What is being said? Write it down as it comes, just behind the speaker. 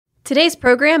Today's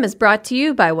program is brought to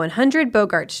you by 100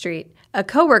 Bogart Street, a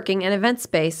co-working and event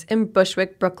space in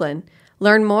Bushwick, Brooklyn.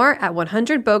 Learn more at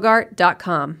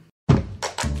 100bogart.com.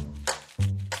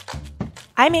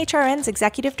 I'm HRN's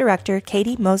Executive Director,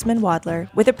 Katie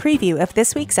Mosman-Wadler, with a preview of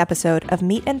this week's episode of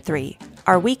Meat and Three,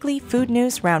 our weekly food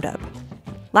news roundup.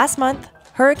 Last month,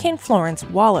 Hurricane Florence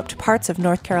walloped parts of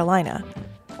North Carolina.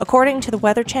 According to the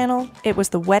Weather Channel, it was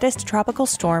the wettest tropical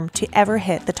storm to ever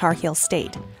hit the Tar Heel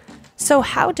state. So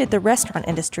how did the restaurant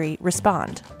industry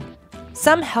respond?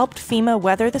 Some helped FEMA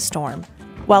weather the storm,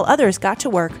 while others got to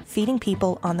work feeding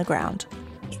people on the ground.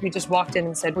 We just walked in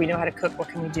and said, we know how to cook, what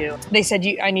can we do? They said,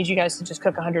 I need you guys to just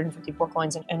cook 150 pork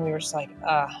loins, and we were just like,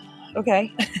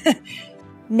 okay.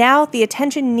 Now the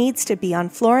attention needs to be on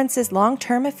Florence's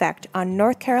long-term effect on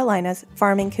North Carolina's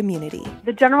farming community.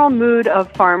 The general mood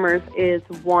of farmers is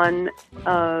one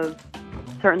of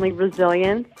certainly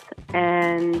resilience,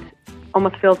 and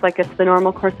almost feels like it's the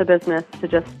normal course of business to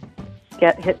just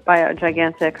get hit by a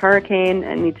gigantic hurricane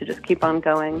and need to just keep on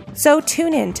going. So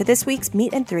tune in to this week's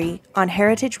Meat and Three on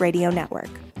Heritage Radio Network,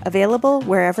 available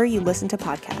wherever you listen to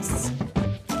podcasts.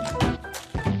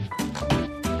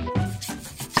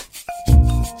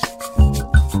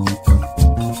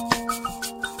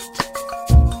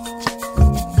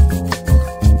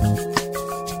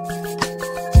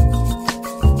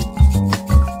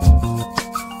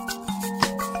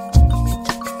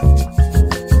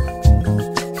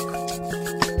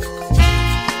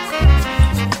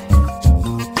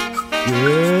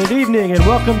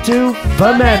 Welcome to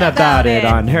Ferment About It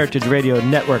on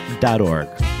heritageradionetwork.org.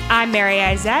 I'm Mary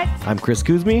Izette. I'm Chris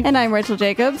Kuzmi. And I'm Rachel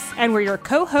Jacobs. And we're your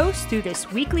co-hosts through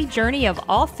this weekly journey of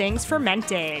all things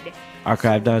fermented.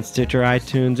 Archived on Stitcher,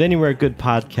 iTunes, anywhere good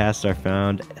podcasts are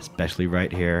found, especially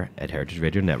right here at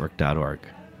heritageradionetwork.org.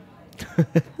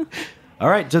 All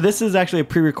right, so this is actually a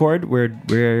pre-record where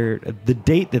the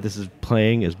date that this is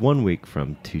playing is 1 week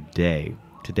from today.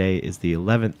 Today is the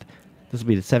 11th. This will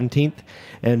be the 17th,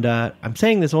 and I'm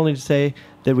saying this only to say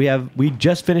that we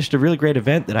just finished a really great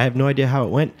event that I have no idea how it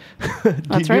went.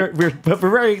 That's right. We're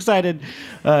very excited.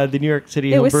 The New York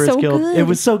City Home Brewers Guild. Good. It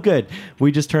was so good.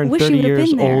 We just turned 30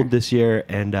 years old this year,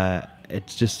 and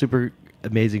it's just super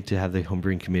amazing to have the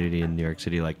homebrewing community in New York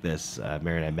City like this.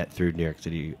 Mary and I met through New York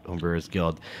City Home Brewers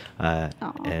Guild,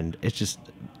 and it's just.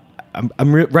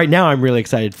 Right now I'm really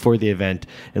excited for the event,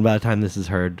 and by the time this is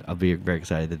heard, I'll be very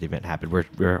excited that the event happened.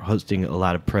 We're hosting a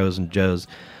lot of pros and joes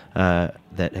that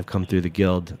have come through the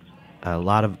guild. A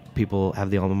lot of people have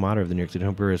the alma mater of the New York City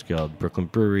Home Brewers Guild: Brooklyn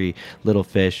Brewery, Little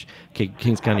Fish,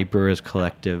 Kings County Brewers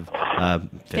Collective,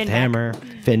 Fifth Hammer,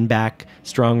 Finback,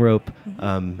 Strong Rope,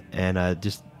 and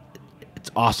just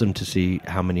it's awesome to see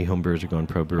how many home brewers are going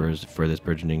pro brewers for this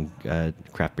burgeoning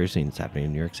craft beer scene that's happening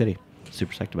in New York City.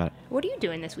 Super psyched about it. What are you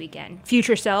doing this weekend?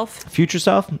 Future self? Future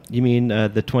self? You mean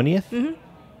the 20th? Mm-hmm.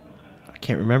 I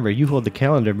can't remember. You hold the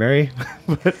calendar, Mary.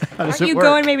 Aren't you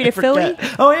going maybe to Philly?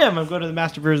 Oh, I am. I'm going to the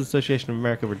Master Brewers Association of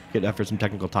America. We're getting up for some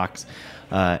technical talks.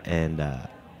 And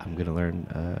I'm going to learn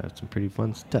some pretty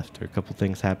fun stuff. There are a couple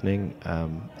things happening.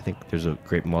 I think there's a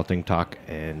great malting talk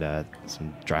and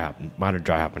some modern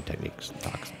dry hopping techniques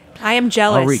talks. I am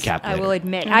jealous. I'll recap later. I will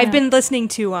admit. Yeah. I've been listening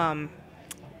to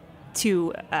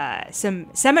some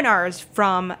seminars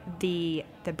from the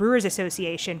Brewers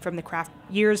Association from the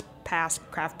years past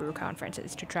craft brew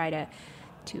conferences to try to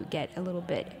get a little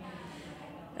bit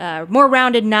more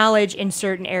rounded knowledge in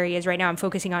certain areas. Right now I'm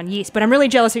focusing on yeast, but I'm really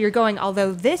jealous that you're going,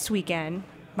 although this weekend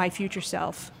my future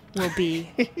self will be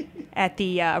at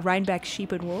the Rhinebeck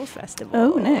Sheep and Wool Festival.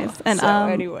 Oh, nice. And so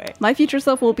anyway. My future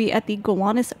self will be at the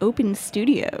Gowanus Open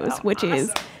Studios, which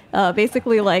is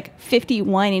basically like 50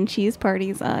 wine and cheese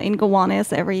parties in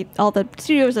Gowanus. All the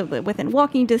studios are within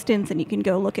walking distance, and you can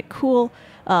go look at cool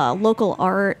local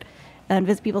art and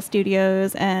visit people's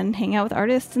studios and hang out with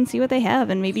artists and see what they have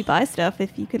and maybe buy stuff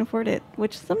if you can afford it,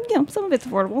 which some of it's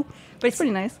affordable, but it's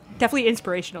pretty nice. Definitely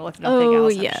inspirational, if nothing else. Oh,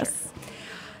 yes. Sure.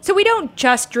 So we don't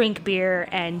just drink beer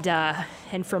and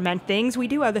ferment things. We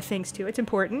do other things, too. It's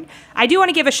important. I do want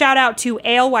to give a shout-out to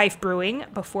Alewife Brewing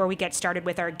before we get started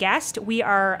with our guest. We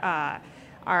are,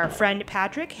 our friend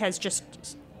Patrick has just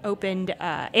opened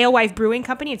Alewife Brewing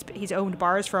Company. He's owned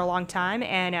bars for a long time,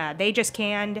 and they just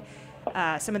canned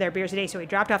some of their beers today, so we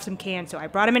dropped off some cans. So I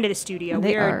brought them into the studio.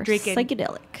 They are drinking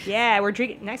psychedelic. Yeah, we're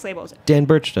drinking nice labels. Dan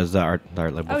Birch does the art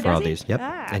label for all these. Yep,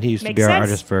 and he used to be our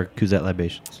artist for Couzette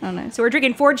Libations. Oh, nice. So we're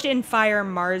drinking Forged in Fire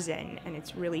Marzen, and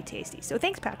it's really tasty. So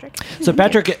thanks, Patrick. So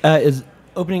Patrick is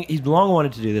opening. He's long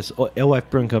wanted to do this. Alewife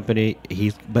Brewing Company.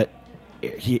 But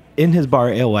he in his bar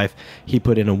Alewife, he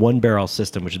put in a 1-barrel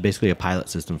system, which is basically a pilot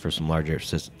system for some larger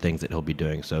things that he'll be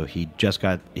doing. So he just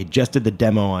did the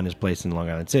demo on his place in Long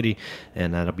Island City,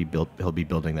 and that'll be built. He'll be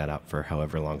building that out for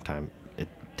however long time it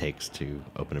takes to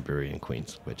open a brewery in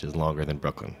Queens, which is longer than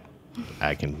Brooklyn.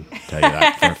 I can tell you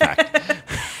that for a fact.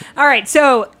 All right,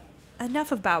 so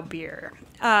enough about beer.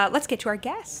 Let's get to our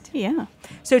guest. Yeah.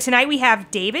 So tonight we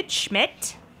have David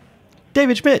Schmidt.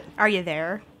 David Schmidt. Are you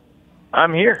there?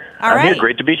 I'm here. All right. Here.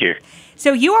 Great to be here.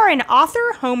 So you are an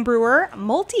author, homebrewer,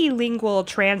 multilingual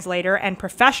translator, and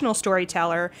professional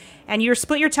storyteller, and you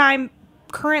split your time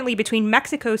currently between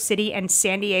Mexico City and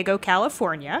San Diego,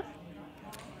 California.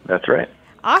 That's right.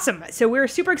 Awesome. So we're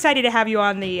super excited to have you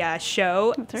on the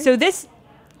show. That's right. So this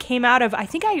came out of, I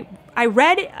think I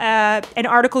read an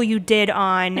article you did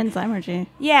on Enzymergy.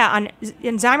 Yeah, on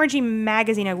Enzymergy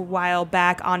magazine a while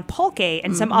back on pulque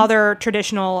and some other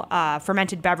traditional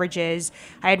fermented beverages.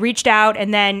 I had reached out,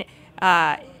 and then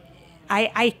I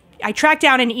tracked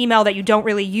down an email that you don't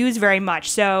really use very much.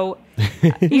 So,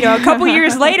 a couple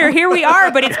years later, here we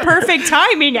are, but it's perfect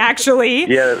timing, actually.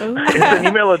 Yeah, it's an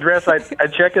email address. I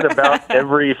check it about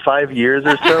every 5 years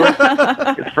or so.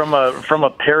 It's from a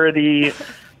parody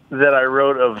that I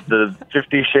wrote of the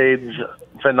 50 Shades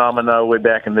phenomena way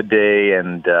back in the day,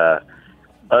 and a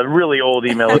really old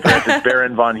email address. It's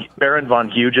Baron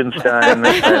von Hugenstein,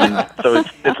 and so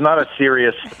it's not a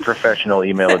serious professional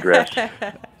email address.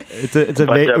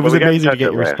 It was amazing to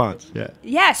get your response. Yeah.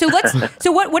 Yeah. So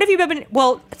what have you been?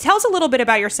 Well, tell us a little bit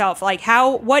about yourself. Like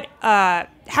how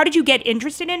did you get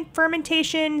interested in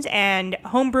fermentations and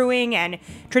home brewing and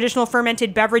traditional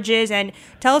fermented beverages? And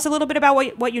tell us a little bit about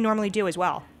what you normally do as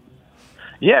well.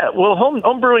 Yeah, well,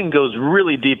 home brewing goes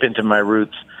really deep into my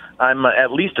roots. I'm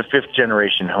at least a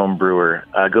 5th-generation home brewer.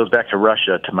 Goes back to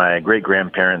Russia, to my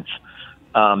great-grandparents.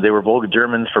 They were Volga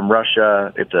Germans from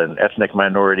Russia. It's an ethnic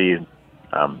minority,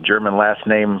 German last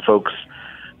name folks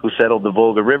who settled the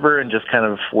Volga River and just kind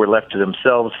of were left to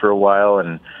themselves for a while.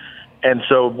 And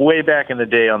so way back in the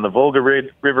day on the Volga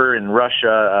River in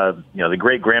Russia, the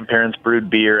great-grandparents brewed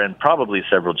beer, and probably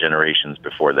several generations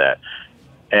before that.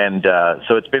 And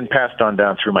so it's been passed on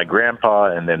down through my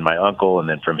grandpa and then my uncle and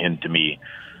then from him to me.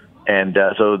 And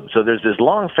so there's this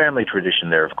long family tradition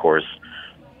there, of course.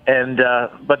 And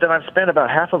but then I've spent about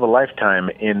half of a lifetime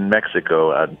in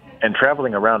Mexico and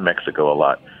traveling around Mexico a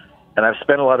lot. And I've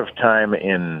spent a lot of time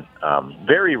in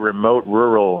very remote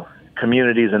rural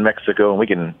communities in Mexico, and we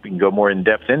can go more in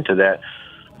depth into that.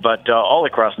 But all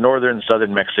across northern,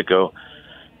 southern Mexico.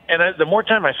 And the more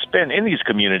time I spend in these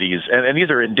communities, and these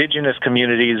are indigenous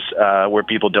communities where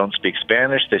people don't speak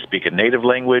Spanish, they speak a native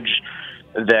language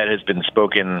that has been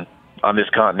spoken on this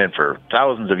continent for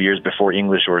thousands of years before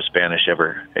English or Spanish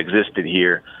ever existed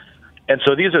here. And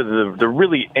so these are the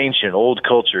really ancient old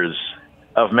cultures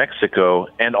of Mexico,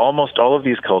 and almost all of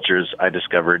these cultures, I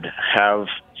discovered, have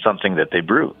something that they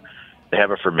brew. They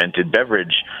have a fermented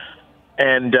beverage.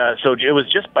 And so it was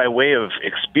just by way of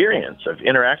experience, of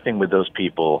interacting with those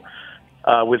people,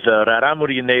 with the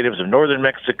Rarámuri natives of northern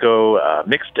Mexico,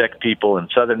 Mixtec people in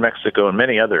southern Mexico, and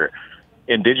many other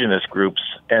indigenous groups.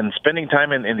 And spending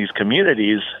time in these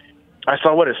communities, I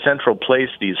saw what a central place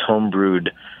these homebrewed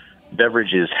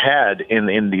beverages had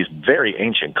in these very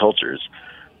ancient cultures.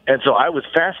 And so I was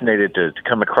fascinated to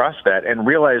come across that and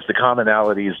realize the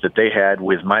commonalities that they had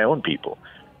with my own people,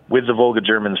 with the Volga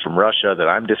Germans from Russia that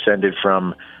I'm descended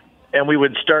from. And we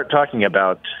would start talking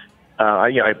about,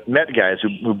 I met guys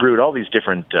who brewed all these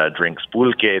different drinks,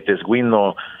 pulque,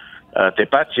 tezguino,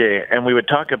 tepache, and we would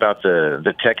talk about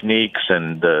the techniques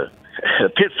and the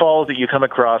pitfalls that you come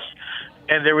across.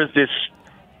 And there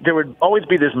would always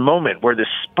be this moment where this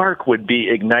spark would be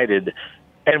ignited,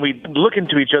 and we'd look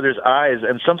into each other's eyes,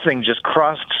 and something just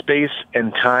crossed space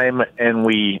and time, and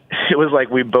it was like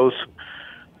we both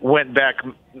went back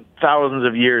thousands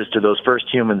of years to those first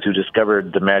humans who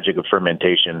discovered the magic of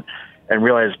fermentation and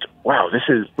realized, wow,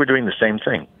 we're doing the same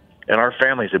thing. And our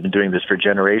families have been doing this for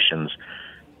generations.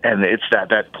 And it's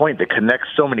that point that connects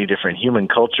so many different human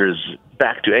cultures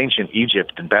back to ancient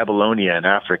Egypt and Babylonia and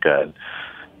Africa.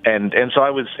 And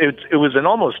so it was an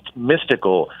almost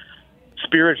mystical,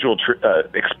 spiritual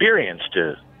experience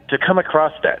to come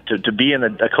across that, to be in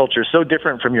a culture so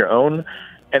different from your own,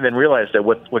 and then realize that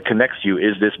what connects you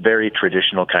is this very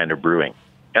traditional kind of brewing.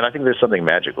 And I think there's something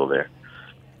magical there.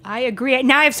 I agree.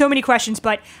 Now I have so many questions,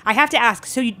 but I have to ask,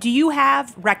 so do you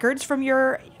have records from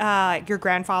your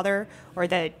grandfather or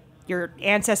your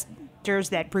ancestors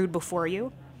that brewed before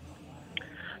you?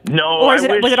 No. Or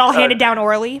was it all handed down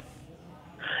orally?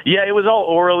 Yeah, it was all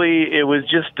orally. It was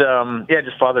just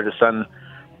father to son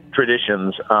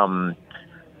traditions.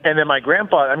 And then my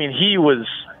grandpa, I mean, he was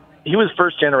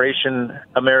first generation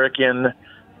American.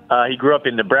 He grew up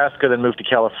in Nebraska, then moved to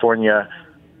California.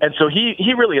 And so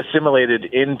he really assimilated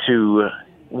into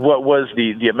what was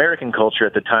the American culture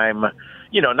at the time.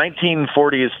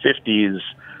 1940s, 50s,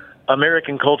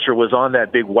 American culture was on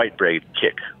that big white bread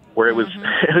kick, where it was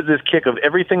it was this kick of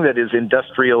everything that is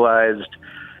industrialized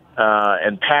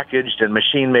and packaged and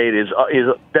machine made is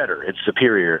better, it's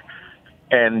superior.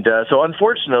 And so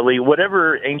unfortunately,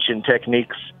 whatever ancient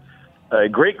techniques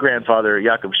great-grandfather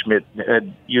Jakob Schmidt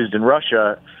had used in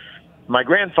Russia, my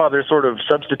grandfather sort of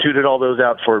substituted all those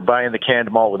out for buying the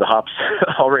canned malt with the hops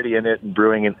already in it and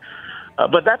brewing it.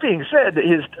 But that being said,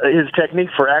 his technique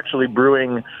for actually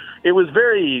brewing, it was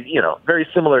very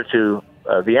similar to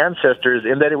the ancestors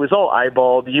in that it was all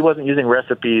eyeballed. He wasn't using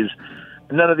recipes,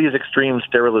 none of these extreme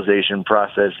sterilization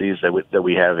processes that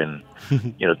we have in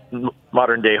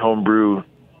modern day homebrew.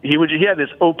 He had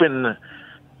this open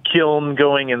kiln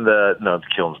going in the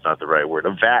kiln's not the right word,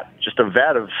 a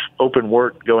vat of open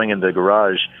wort going in the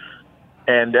garage.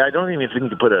 And I don't even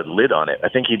think he put a lid on it. I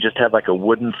think he just had like a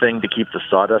wooden thing to keep the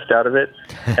sawdust out of it.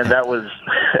 And that was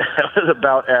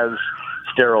about as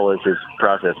sterile as his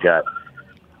process got.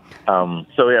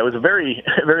 So yeah, it was a very,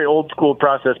 very old school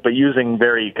process, but using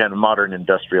very kind of modern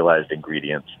industrialized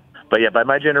ingredients. But yeah, by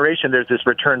my generation, there's this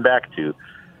return back to,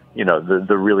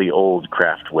 the really old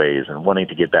craft ways and wanting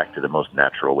to get back to the most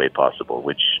natural way possible,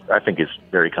 which I think is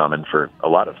very common for a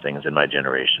lot of things in my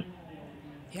generation.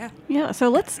 Yeah. So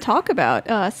let's talk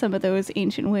about some of those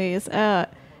ancient ways.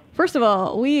 First of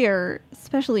all, we are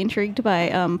especially intrigued by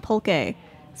pulque.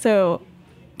 So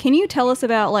can you tell us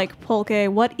about pulque?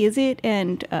 What is it?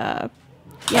 And and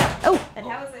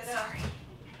how is it?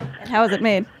 And how is it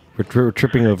made? We're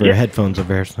tripping over headphones of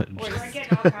ours. We're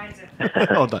getting all kinds of.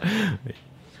 Hold on.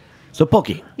 So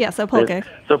pulque. Yeah. So pulque.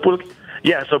 So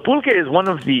pulque is one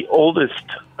of the oldest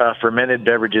fermented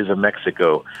beverages of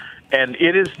Mexico. And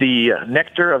it is the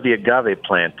nectar of the agave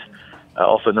plant,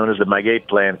 also known as the maguey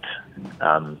plant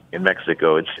in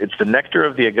Mexico. It's the nectar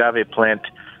of the agave plant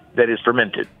that is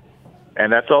fermented,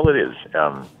 and that's all it is.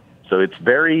 So it's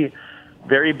very,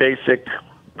 very basic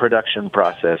production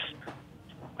process,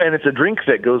 and it's a drink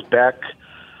that goes back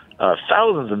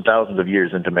thousands and thousands of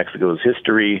years into Mexico's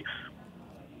history.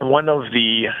 One of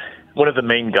the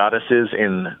main goddesses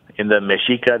in the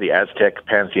Mexica, the Aztec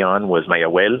pantheon, was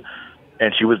Mayahuel.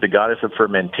 And she was the goddess of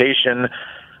fermentation.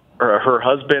 Her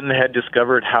husband had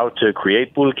discovered how to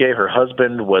create pulque. Her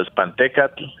husband was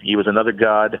Pantecatl. He was another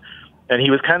god. And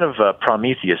he was kind of a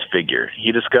Prometheus figure.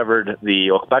 He discovered the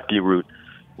Ocpacli root,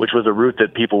 which was a root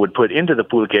that people would put into the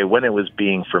pulque when it was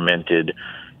being fermented.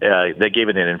 They gave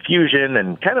it an infusion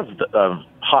and kind of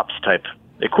hops type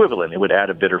equivalent. It would add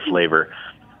a bitter flavor.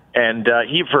 And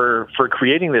he, for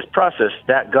creating this process,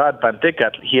 that god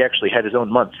Pantecatl, he actually had his own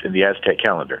month in the Aztec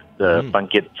calendar. The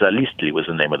Panquetzalistli was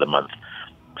the name of the month.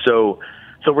 So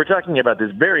we're talking about this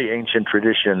very ancient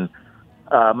tradition.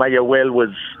 Mayahuel was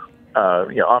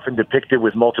often depicted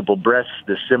with multiple breasts,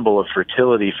 this symbol of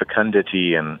fertility,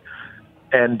 fecundity, and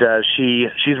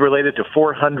she's related to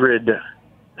 400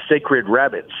 sacred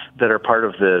rabbits that are part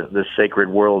of the sacred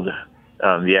world,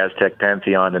 the Aztec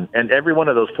pantheon, and every one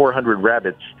of those 400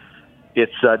 rabbits,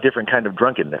 it's a different kind of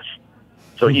drunkenness.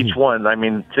 So each one,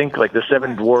 think like the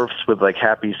 7 dwarfs with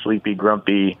happy, sleepy,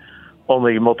 grumpy,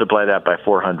 only multiply that by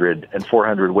 400 and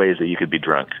 400 ways that you could be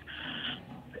drunk.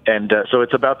 And so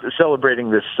it's about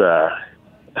celebrating this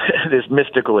this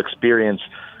mystical experience.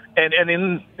 And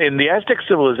in the Aztec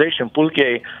civilization,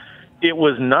 pulque, it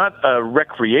was not a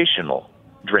recreational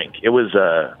drink. It was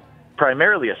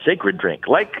primarily a sacred drink,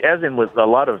 as in with a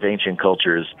lot of ancient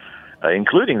cultures,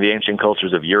 including the ancient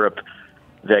cultures of Europe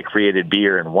that created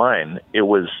beer and wine. It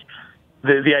was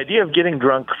the idea of getting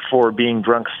drunk for being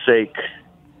drunk's sake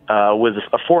was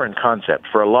a foreign concept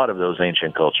for a lot of those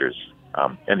ancient cultures,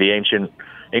 and the ancient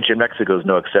Mexico is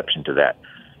no exception to that.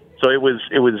 So it was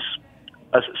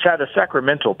had a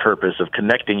sacramental purpose of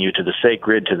connecting you to the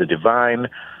sacred, to the divine.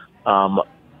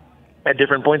 At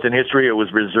different points in history, it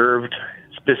was reserved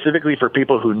specifically for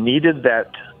people who needed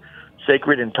that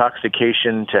sacred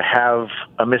intoxication to have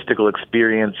a mystical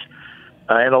experience.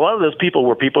 And a lot of those people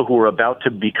were people who were about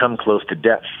to become close to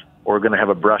death or going to have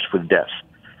a brush with death.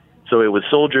 So it was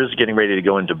soldiers getting ready to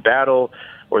go into battle,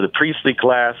 or the priestly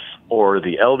class, or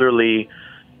the elderly.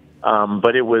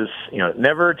 But it was,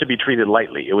 never to be treated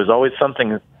lightly. It was always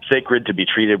something sacred to be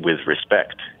treated with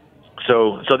respect.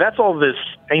 So that's all this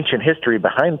ancient history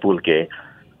behind pulque.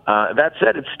 That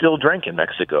said, it's still drank in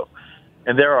Mexico.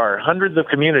 And there are hundreds of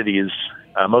communities,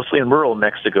 mostly in rural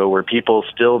Mexico, where people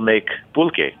still make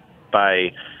pulque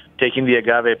by taking the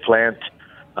agave plant,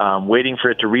 waiting for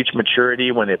it to reach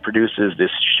maturity when it produces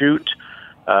this shoot,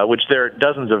 which there are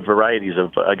dozens of varieties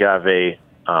of agave.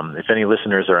 If any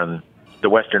listeners are in the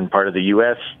western part of the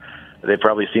U.S., they've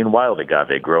probably seen wild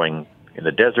agave growing in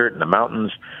the desert and the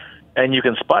mountains, and you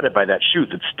can spot it by that shoot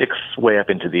that sticks way up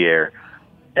into the air.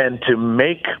 And to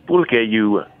make pulque,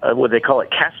 what they call it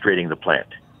castrating the plant.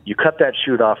 You cut that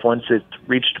shoot off once it's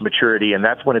reached maturity, and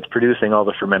that's when it's producing all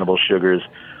the fermentable sugars.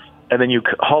 And then you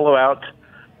hollow out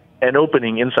an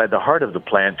opening inside the heart of the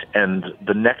plant, and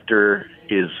the nectar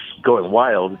is going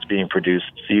wild. It's being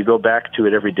produced. So you go back to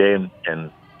it every day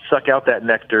and suck out that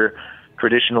nectar,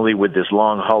 traditionally with this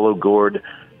long hollow gourd,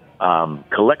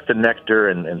 collect the nectar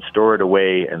and store it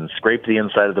away, and scrape the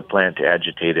inside of the plant to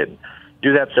agitate it.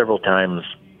 Do that several times,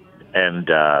 and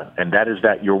that is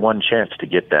your one chance to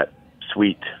get that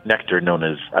sweet nectar known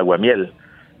as aguamiel,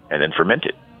 and then ferment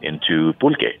it into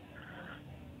pulque.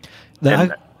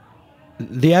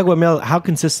 The aguamiel, how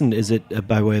consistent is it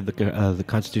by way of the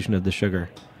constitution of the sugar?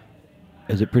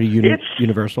 Is it pretty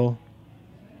universal?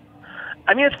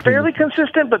 I mean, it's fairly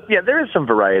consistent, but yeah, there is some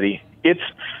variety.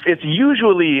 It's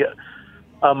usually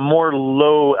a more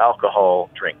low alcohol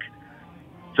drink,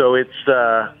 so it's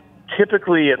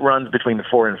typically it runs between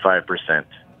 4 and 5%.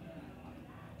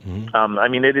 Mm-hmm. I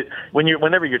mean,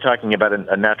 whenever you're talking about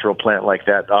a natural plant like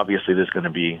that, obviously there's going to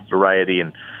be variety,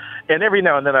 and every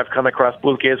now and then I've come across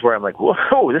pulques where I'm like,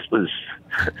 whoa, this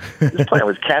plant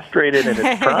was castrated in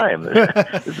its prime.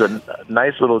 This is a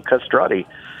nice little castrati.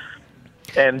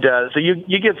 And so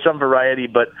you get some variety,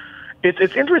 but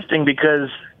it's interesting because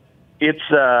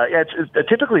it's a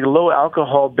typically low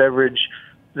alcohol beverage.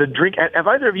 The drink. Have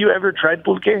either of you ever tried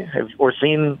pulque or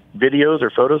seen videos or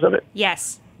photos of it?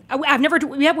 Yes. I've never.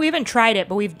 We haven't tried it,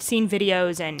 but we've seen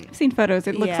videos and seen photos.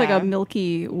 It looks like a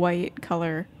milky white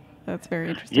color. That's very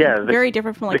interesting. Yeah, very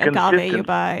different from like agave you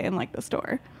buy in like the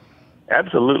store.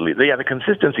 Absolutely. Yeah, the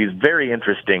consistency is very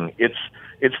interesting. It's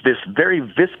this very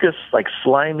viscous, like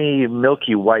slimy,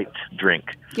 milky white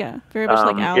drink. Yeah, very much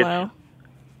like aloe.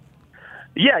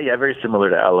 Yeah, very similar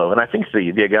to aloe, and I think the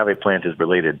agave plant is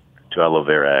related to aloe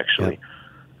vera actually. Yeah.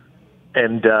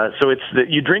 And so it's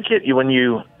you drink it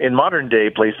in modern day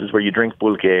places where you drink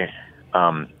pulque.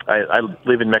 I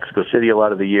live in Mexico City a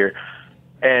lot of the year,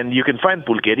 and you can find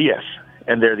pulquerias,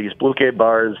 and there are these pulque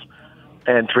bars,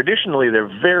 and traditionally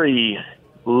they're very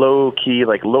low key,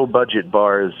 like low budget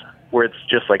bars where it's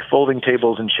just like folding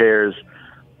tables and chairs,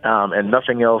 and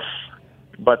nothing else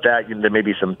but that. There may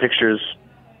be some pictures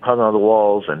hung on the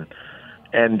walls,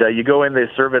 and you go in, they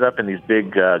serve it up in these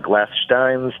big glass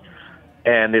steins.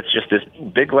 And it's just this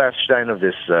big glass stein of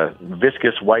this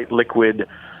viscous white liquid.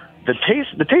 The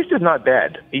taste is not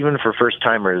bad, even for first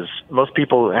timers. Most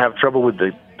people have trouble with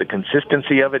the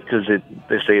consistency of it because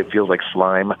they say it feels like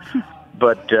slime.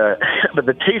 But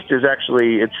the taste is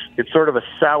actually it's sort of a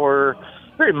sour,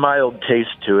 very mild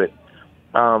taste to it.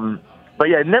 But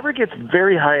yeah, it never gets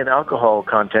very high in alcohol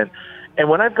content. And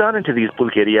when I've gone into these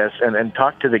pulquerias and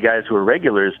talked to the guys who are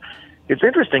regulars, it's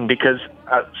interesting because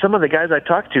some of the guys I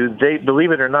talked to, they,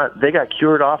 believe it or not, they got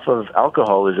cured off of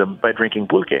alcoholism by drinking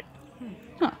pulque.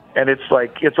 Huh. And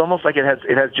it's almost like it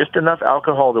has just enough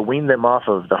alcohol to wean them off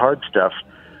of the hard stuff.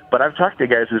 But I've talked to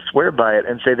guys who swear by it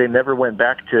and say they never went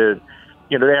back to,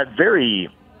 they had very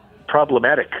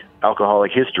problematic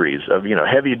alcoholic histories of,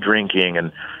 heavy drinking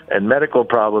and medical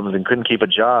problems and couldn't keep a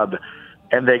job.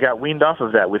 And they got weaned off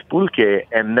of that with pulque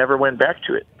and never went back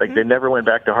to it. Like they never went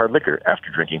back to hard liquor after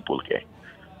drinking pulque.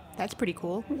 That's pretty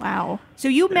cool. Wow. So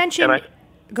you mentioned...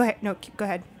 Go ahead. No, go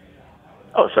ahead.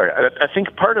 Oh, sorry. I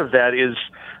think part of that is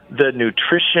the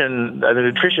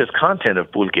nutritious content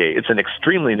of pulque. It's an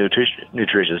extremely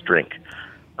nutritious drink.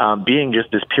 Being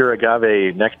just this pure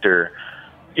agave nectar,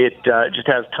 it just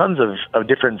has tons of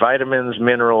different vitamins,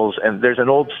 minerals, and there's an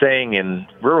old saying in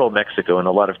rural Mexico in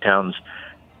a lot of towns.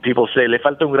 People say, le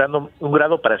falta un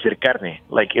grado para ser carne.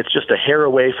 Like, it's just a hair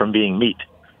away from being meat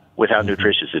with how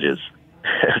nutritious it is.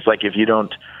 It's like if you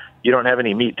don't have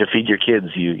any meat to feed your kids,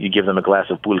 you give them a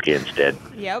glass of pulque instead.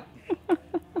 Yep.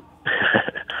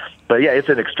 But yeah, it's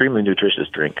an extremely nutritious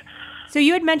drink. So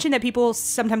you had mentioned that people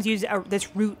sometimes use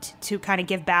this root to kind of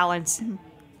give balance,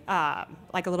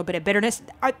 like a little bit of bitterness.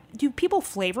 Do people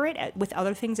flavor it with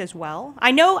other things as well? I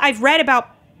know I've read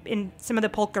about in some of the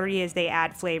pulquerias they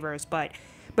add flavors, but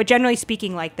generally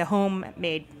speaking, like the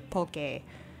homemade pulque.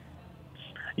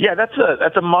 Yeah,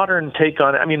 that's a modern take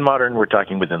on it. I mean, modern, we're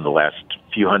talking within the last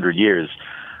few hundred years.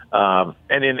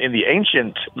 And in the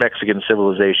ancient Mexican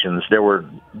civilizations, there were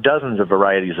dozens of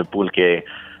varieties of pulque.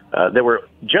 There were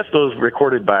just those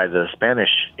recorded by the Spanish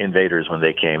invaders when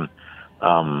they came.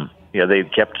 They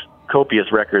kept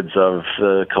copious records of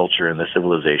the culture and the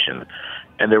civilization.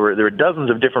 And there were dozens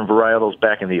of different varietals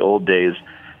back in the old days.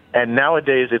 And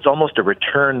nowadays, it's almost a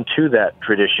return to that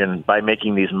tradition by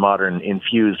making these modern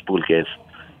infused pulques.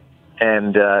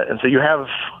 And so you have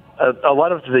a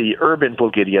lot of the urban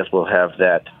pulquerias will have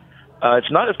that.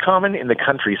 It's not as common in the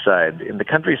countryside. In the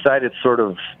countryside, it's sort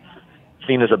of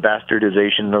seen as a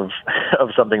bastardization of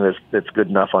something that's good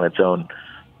enough on its own.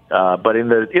 But in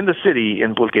the city,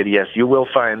 in pulquerias, you will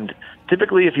find,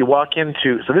 typically if you walk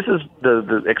into, so this is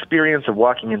the experience of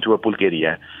walking into a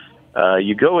pulqueria.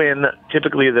 You go in,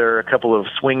 typically there are a couple of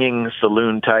swinging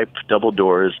saloon-type double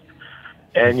doors,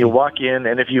 and you walk in,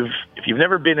 and if you've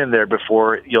never been in there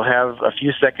before, you'll have a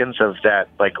few seconds of that,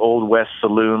 like, Old West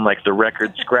saloon, like the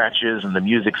record scratches and the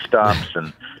music stops,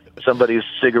 and somebody's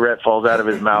cigarette falls out of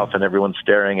his mouth and everyone's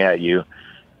staring at you.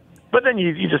 But then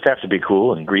you just have to be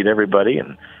cool and greet everybody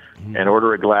and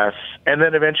order a glass, and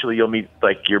then eventually you'll meet,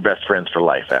 like, your best friends for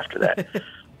life after that.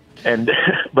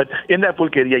 But in that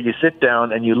pulqueria, you sit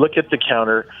down and you look at the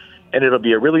counter, and it'll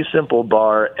be a really simple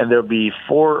bar, and there'll be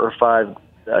 4 or 5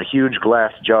 huge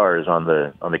glass jars on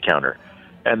the counter,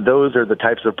 and those are the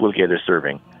types of pulque they're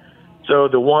serving. So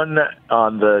the one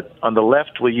on the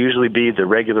left will usually be the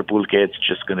regular pulque. It's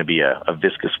just going to be a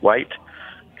viscous white,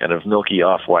 kind of milky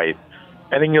off-white,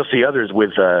 and then you'll see others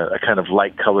with a kind of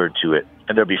light color to it.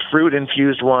 And there'll be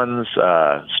fruit-infused ones,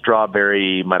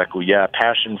 strawberry, maracuya,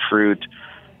 passion fruit,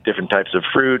 different types of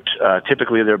fruit.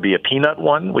 Typically, there'll be a peanut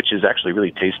one, which is actually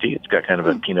really tasty. It's got kind of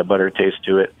a peanut butter taste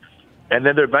to it. And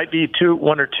then there might be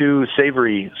 1 or 2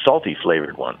 savory, salty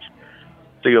flavored ones.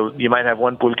 So you might have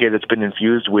one pulque that's been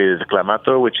infused with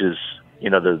clamato, which is,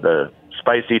 the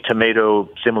spicy tomato,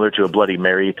 similar to a Bloody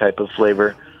Mary type of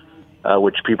flavor,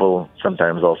 which people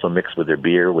sometimes also mix with their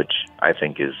beer, which I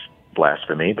think is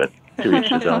blasphemy, but to each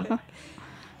his own.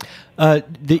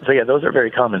 So yeah, those are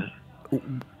very common.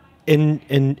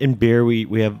 In beer,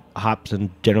 we have hops, and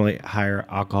generally higher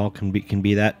alcohol can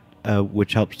be that,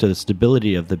 which helps to the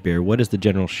stability of the beer. What is the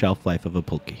general shelf life of a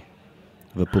pulque?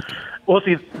 Well,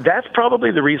 see, that's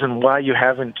probably the reason why you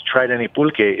haven't tried any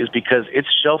pulque, is because its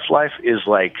shelf life is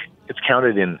it's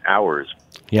counted in hours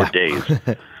or days.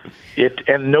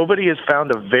 And nobody has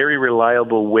found a very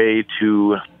reliable way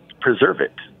to preserve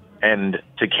it and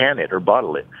to can it or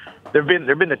bottle it. There've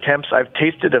been attempts. I've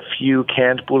tasted a few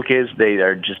canned pulques. They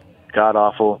are just god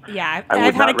awful. Yeah,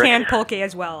 I've had a canned pulque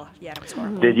as well. Yeah, it was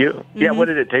horrible. Did you? Mm-hmm. Yeah, what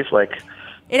did it taste like?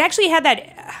 It actually had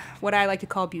that, what I like to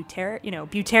call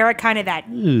butyric, kind of that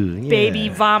baby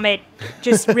vomit,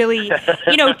 just really,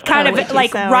 kind of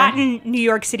like rotten New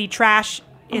York City trash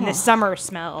in the summer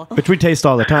smell. Which we taste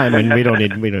all the time, and we don't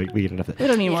need enough. We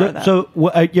don't need more of that. So,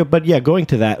 going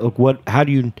to that, how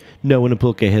do you know when a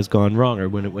pulque has gone wrong, or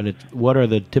what's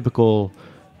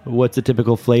the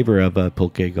typical flavor of a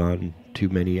pulque gone too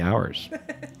many hours?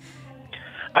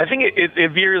 I think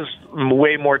it veers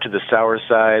way more to the sour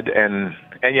side, and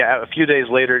yeah, a few days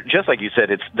later, just like you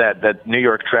said, it's that New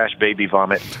York trash baby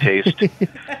vomit taste,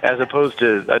 as opposed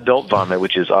to adult vomit,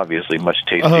 which is obviously much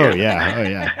tastier. Oh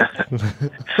yeah.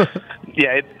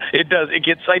 Yeah, it does.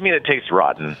 It tastes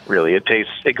rotten. Really,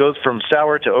 it goes from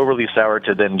sour to overly sour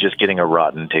to then just getting a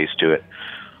rotten taste to it,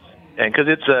 and because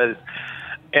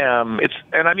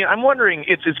I'm wondering,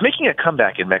 it's making a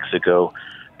comeback in Mexico.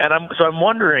 And I'm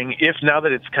wondering if, now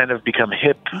that it's kind of become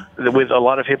hip with a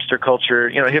lot of hipster culture,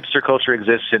 hipster culture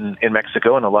exists in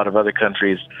Mexico and a lot of other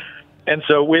countries. And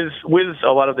so with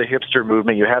a lot of the hipster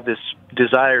movement, you have this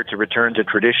desire to return to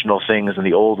traditional things in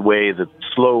the old way, the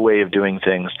slow way of doing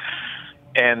things,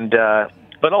 and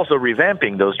but also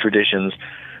revamping those traditions.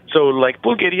 So like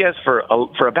pulquerias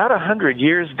for about 100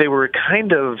 years, they were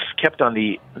kind of kept on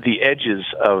the edges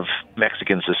of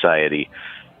Mexican society.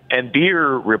 And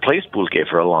beer replaced pulque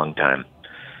for a long time,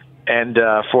 and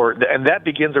that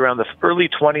begins around the early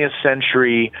 20th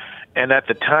century. And at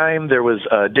the time, there was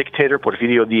a dictator,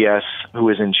 Porfirio Diaz, who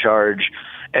was in charge,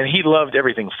 and he loved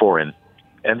everything foreign.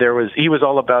 And he was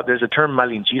all about. There's a term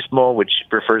malinchismo, which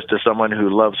refers to someone who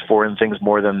loves foreign things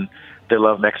more than they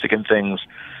love Mexican things.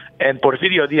 And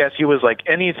Porfirio Diaz, he was like,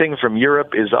 anything from Europe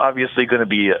is obviously going to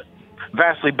be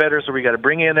vastly better, so we got to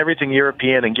bring in everything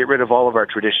European and get rid of all of our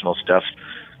traditional stuff.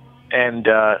 And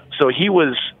so he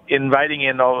was inviting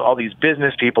in all these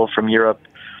business people from Europe,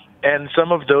 and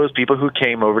some of those people who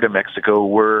came over to Mexico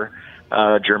were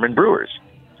German brewers.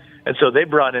 And so they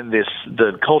brought in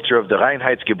the culture of the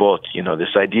Reinheitsgebot,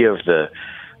 this idea of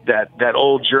that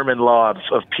old German law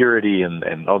of purity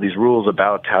and all these rules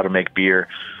about how to make beer.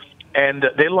 And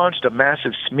they launched a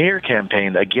massive smear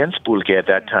campaign against pulque at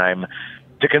that time,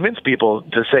 to convince people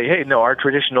to say, hey, no, our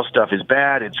traditional stuff is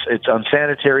bad, it's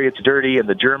unsanitary, it's dirty, and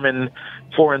the German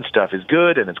foreign stuff is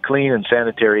good, and it's clean and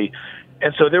sanitary.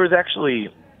 And so there was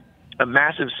actually a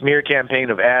massive smear campaign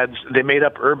of ads. They made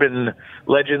up urban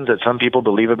legends that some people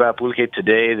believe about pulque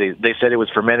today. They said it was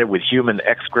fermented with human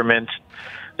excrement.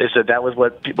 They said that was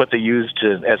what they used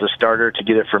as a starter to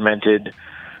get it fermented.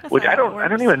 Which I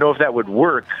don't even know if that would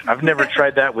work. I've never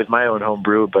tried that with my own home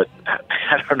brew, but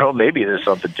I don't know. Maybe there's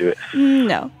something to it.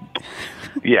 No.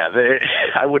 Yeah,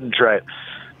 I wouldn't try it.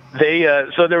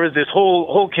 So there was this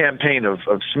whole campaign of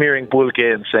smearing pulque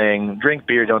and saying, drink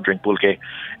beer, don't drink pulque.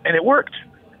 And it worked.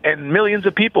 And millions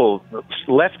of people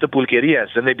left the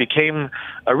pulquerias, and they became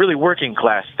a really working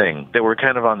class thing. They were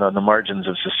kind of on the margins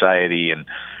of society.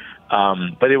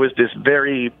 But it was this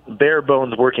very bare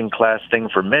bones working class thing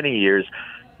for many years.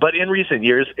 But in recent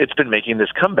years, it's been making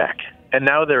this comeback. And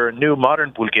now there are new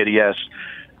modern pulquerias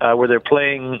where they're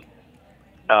playing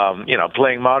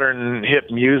modern hip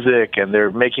music, and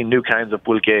they're making new kinds of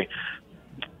pulque.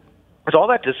 So all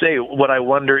that to say, what I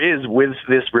wonder is, with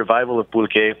this revival of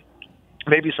pulque,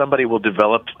 maybe somebody will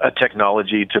develop a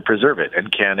technology to preserve it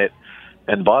and can it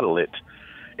and bottle it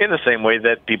in the same way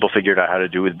that people figured out how to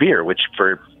do with beer, which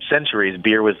for centuries,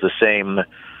 beer was the same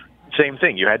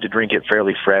thing. You had to drink it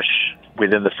fairly fresh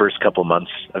within the first couple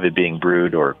months of it being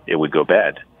brewed, or it would go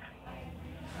bad.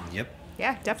 Yep.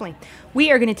 Yeah, definitely.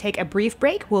 We are going to take a brief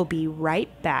break. We'll be right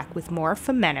back with more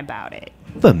Ferment About It.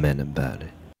 Ferment About It.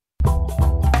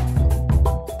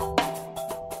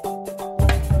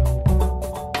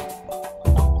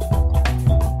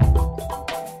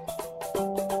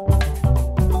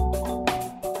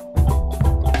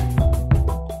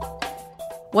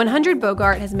 "100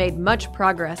 Bogart has made much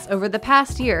progress over the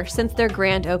past year since their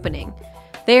grand opening.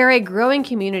 They are a growing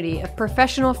community of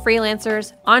professional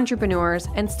freelancers, entrepreneurs,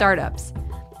 and startups.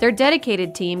 Their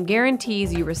dedicated team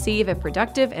guarantees you receive a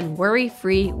productive and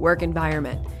worry-free work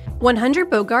environment. 100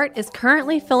 Bogart is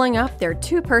currently filling up their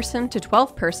 2-person to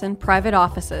 12-person private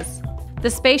offices.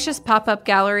 The spacious pop-up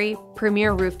gallery,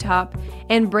 premier rooftop,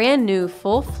 and brand new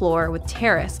full floor with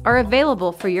terrace are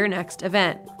available for your next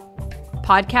event.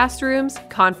 Podcast rooms,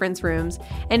 conference rooms,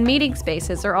 and meeting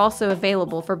spaces are also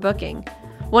available for booking.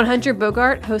 100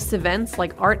 Bogart hosts events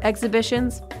like art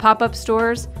exhibitions, pop-up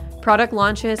stores, product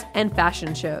launches, and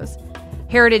fashion shows.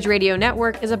 Heritage Radio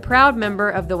Network is a proud member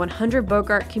of the 100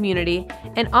 Bogart community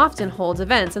and often holds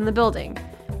events in the building.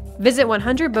 Visit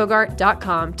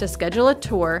 100bogart.com to schedule a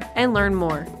tour and learn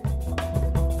more.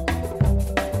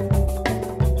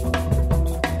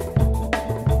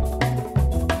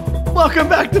 Welcome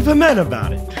back to Ferment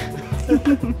About It.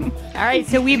 All right,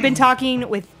 so we've been talking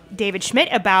with David Schmidt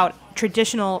about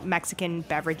traditional Mexican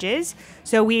beverages.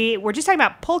 So we were just talking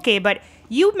about pulque, but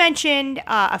you mentioned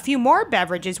a few more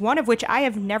beverages, one of which I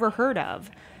have never heard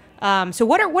of. So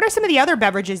what are some of the other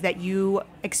beverages that you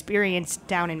experienced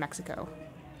down in Mexico?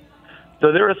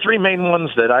 So there are 3 main ones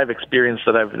that I've experienced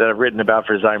that I've written about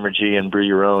for Zymergy and Brew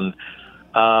Your Own.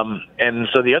 And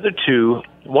so the other 2,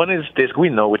 one is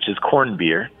Teisguino, which is corn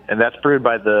beer, and that's brewed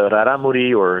by the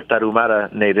Rarámuri or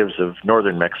Tarahumara natives of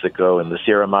northern Mexico in the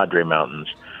Sierra Madre Mountains.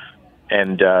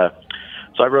 And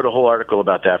so I wrote a whole article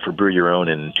about that for Brew Your Own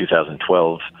in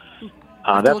 2012.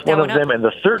 That's one of them. And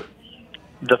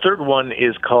the third one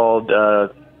is called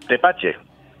Tepache,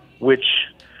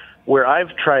 where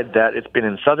I've tried that, it's been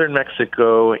in southern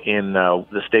Mexico, in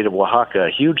the state of Oaxaca, a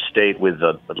huge state with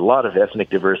a lot of ethnic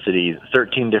diversity,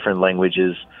 13 different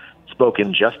languages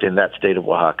spoken just in that state of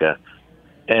Oaxaca.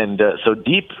 And so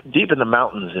deep in the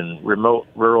mountains in remote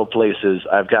rural places,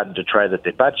 I've gotten to try the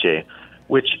tepache,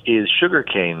 which is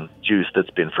sugarcane juice that's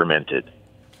been fermented.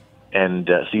 And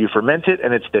so you ferment it,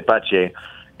 and it's tepache.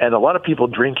 And a lot of people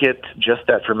drink it, just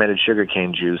that fermented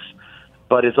sugarcane juice.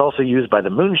 But it's also used by the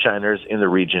moonshiners in the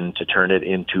region to turn it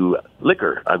into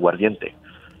liquor, aguardiente.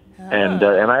 And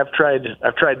I've tried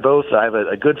both. I have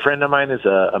a good friend of mine is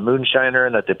a moonshiner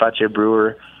and a tepache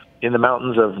brewer in the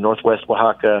mountains of northwest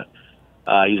Oaxaca.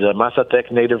 He's a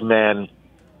Mazatec native man.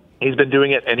 He's been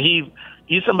doing it, and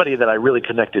he's somebody that I really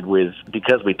connected with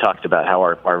because we talked about how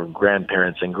our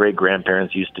grandparents and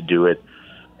great-grandparents used to do it.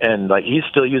 And like he's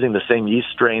still using the same yeast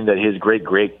strain that his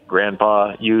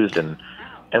great-great-grandpa used, and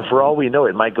for all we know,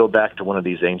 it might go back to one of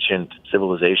these ancient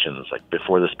civilizations, like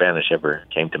before the Spanish ever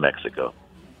came to Mexico.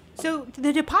 So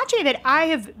the tepache that I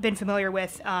have been familiar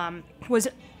with was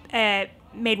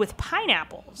made with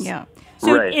pineapples. Yeah.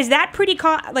 So right. Is that pretty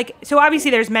so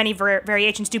obviously there's many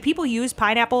variations. Do people use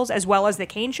pineapples as well as the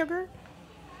cane sugar?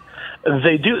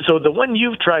 They do. So the one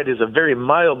you've tried is a very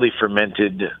mildly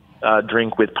fermented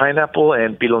drink with pineapple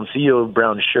and piloncillo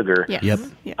brown sugar. Yes. Yep.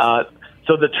 Yes.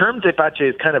 So the term tepache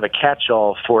is kind of a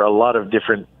catch-all for a lot of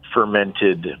different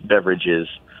fermented beverages.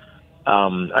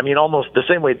 I mean, almost the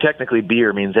same way technically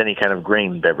beer means any kind of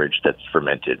grain beverage that's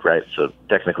fermented, right? So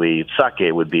technically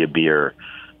sake would be a beer,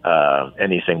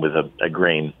 anything with a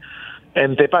grain.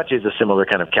 And tepache is a similar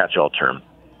kind of catch-all term.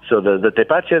 So the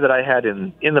tepache that I had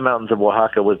in the mountains of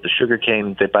Oaxaca was the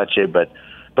sugarcane tepache, but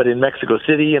in Mexico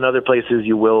City and other places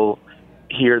you will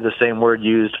hear the same word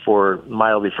used for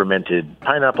mildly fermented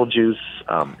pineapple juice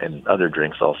and other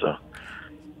drinks also.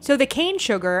 So the cane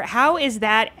sugar,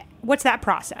 what's that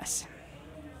process?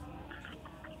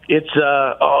 It's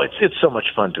so much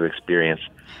fun to experience.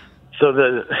 So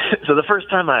the first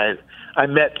time I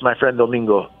met my friend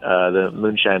Domingo, the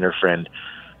moonshiner friend,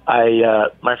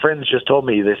 my friends just told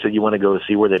me, they said, you want to go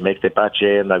see where they make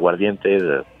tepache and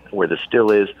aguardiente, where the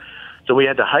still is. So we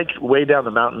had to hike way down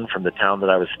the mountain from the town that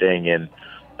I was staying in.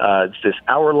 It's this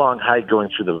hour-long hike going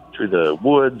through the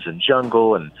woods and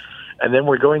jungle, and then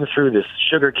we're going through this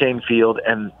sugarcane field,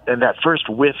 and that first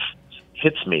whiff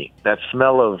hits me, that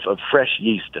smell of fresh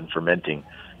yeast and fermenting.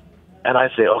 And I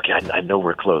say, okay, I know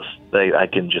we're close. I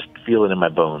can just feel it in my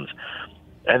bones.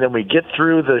 And then we get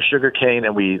through the sugarcane,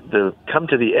 and we come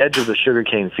to the edge of the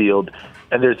sugarcane field,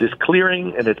 and there's this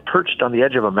clearing, and it's perched on the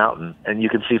edge of a mountain, and you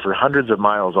can see for hundreds of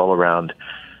miles all around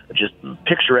just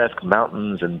picturesque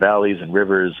mountains and valleys and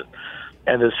rivers.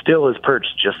 And the still is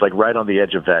perched just like right on the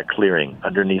edge of that clearing,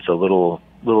 underneath a little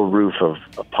roof of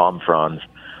palm fronds.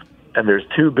 And there's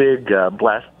two big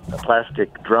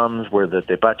plastic drums where the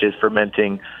tepache is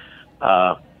fermenting.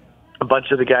 A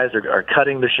bunch of the guys are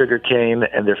cutting the sugar cane,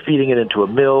 and they're feeding it into a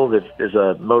mill. There's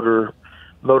a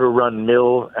motor-run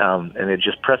mill, and it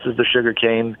just presses the sugar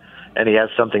cane, and he has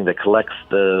something that collects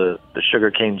the sugar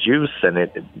cane juice, and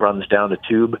it runs down a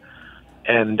tube.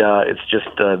 And it's just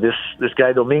this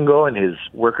guy Domingo and his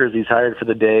workers he's hired for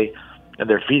the day, and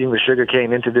they're feeding the sugar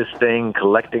cane into this thing,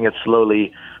 collecting it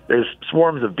slowly. There's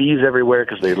swarms of bees everywhere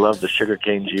because they love the sugar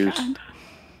cane juice.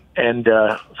 And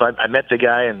so I met the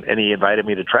guy, and he invited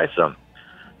me to try some.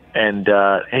 And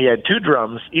he had two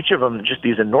drums, each of them just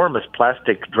these enormous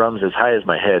plastic drums as high as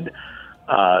my head.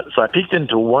 So I peeked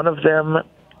into one of them,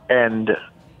 and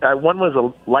one was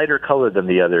a lighter color than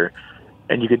the other.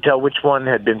 And you could tell which one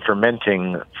had been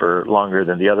fermenting for longer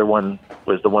than the other one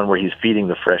was the one where he's feeding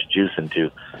the fresh juice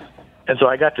into. And so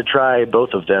I got to try both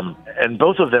of them, and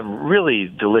both of them really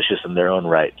delicious in their own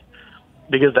right.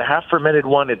 Because the half-fermented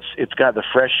one, it's got the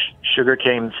fresh sugar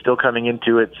cane still coming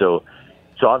into it, so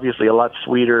obviously a lot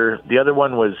sweeter. The other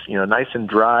one was, nice and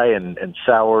dry and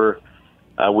sour,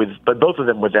 but both of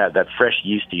them with that fresh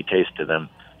yeasty taste to them.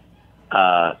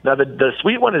 Now the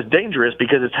sweet one is dangerous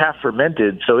because it's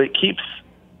half-fermented, so it keeps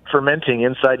fermenting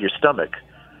inside your stomach.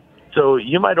 So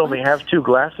you might only have 2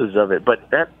 glasses of it, but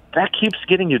that keeps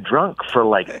getting you drunk for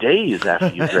like days after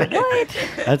you drink it.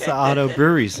 That's the auto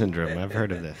brewery syndrome. I've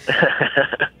heard of this.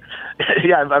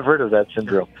 Yeah, I've heard of that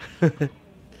syndrome.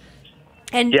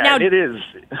 And yeah, now, it is.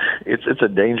 It's a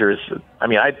dangerous. I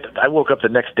mean, I woke up the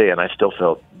next day and I still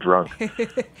felt drunk.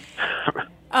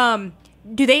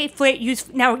 Do they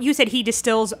use? Now you said he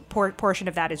distills portion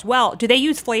of that as well. Do they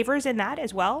use flavors in that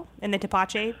as well in the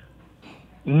tepache?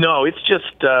 No, it's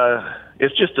just a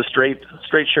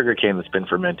straight sugar cane that's been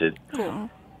fermented. Cool.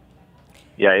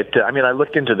 Yeah, I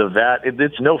looked into the vat.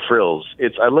 It's no frills.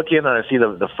 I look in and I see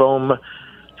the foam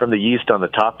from the yeast on the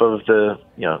top of the.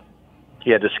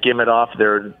 He had to skim it off.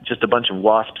 There are just a bunch of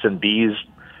wasps and bees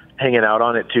hanging out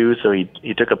on it too. So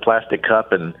he took a plastic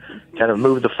cup and kind of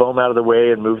moved the foam out of the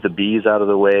way and moved the bees out of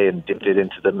the way and dipped it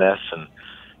into the mess. And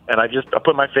I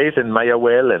put my faith in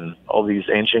Mayahuel and all these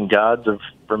ancient gods of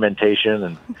fermentation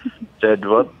and said,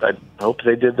 well, I hope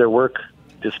they did their work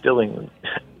distilling,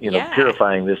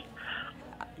 purifying this.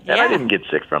 And I didn't get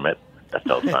sick from it. That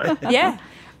felt fine. Yeah.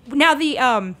 Now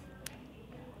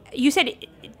you said,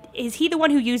 is he the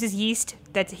one who uses yeast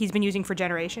that he's been using for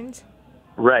generations?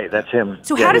 Right, that's him.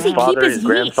 So how does he keep his yeast?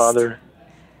 Grandfather.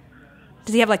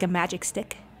 Does he have like a magic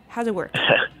stick? How's it work?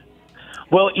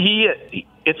 Well,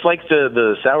 it's like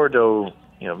the sourdough,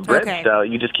 bread style.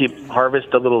 You just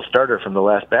harvest a little starter from the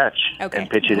last batch and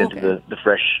pitch it into the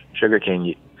fresh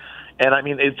sugarcane. And I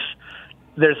mean,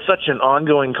 there's such an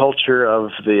ongoing culture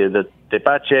of the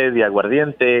tepache, the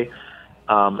aguardiente,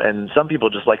 and some people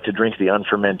just like to drink the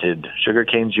unfermented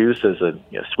sugarcane juice as a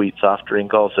sweet soft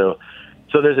drink also.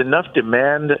 So there's enough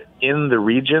demand in the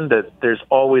region that there's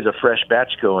always a fresh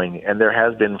batch going, and there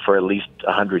has been for at least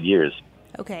 100 years.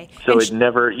 Okay. So it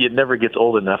never gets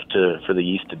old enough for the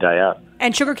yeast to die out.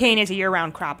 And sugarcane is a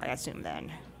year-round crop, I assume,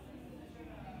 then?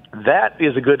 That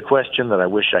is a good question that I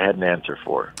wish I had an answer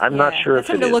for. I'm not sure if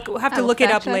it is. We'll have to look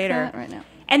it up later. Right now.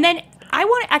 And then I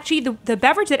want to actually, the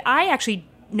beverage that I actually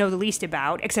know the least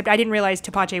about, except I didn't realize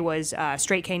tepache was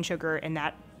straight cane sugar and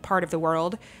that part of the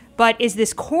world, but is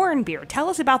this corn beer. Tell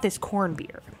us about this corn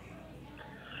beer.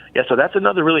 Yeah, so that's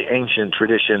another really ancient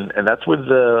tradition, and that's with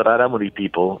the Raramuri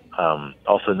people,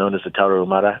 also known as the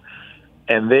Tarahumara.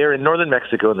 And they're in northern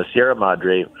Mexico in the Sierra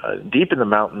Madre, deep in the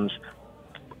mountains.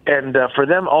 And for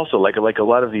them also, like a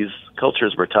lot of these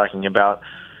cultures we're talking about,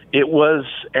 it was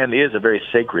and is a very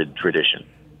sacred tradition.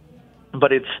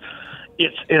 But it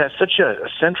has such a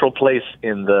central place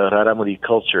in the Raramuri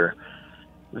culture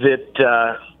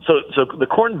that so the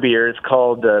corn beer is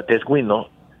called Tesguino,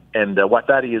 and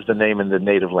Huatari is the name in the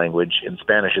native language. In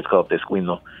Spanish, it's called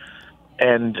Tesguino.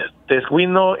 And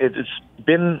Tesguino, it's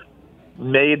been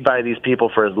made by these people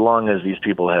for as long as these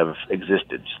people have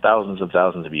existed, just thousands and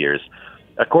thousands of years.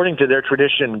 According to their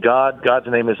tradition, God's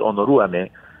name is Onoruame,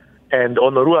 and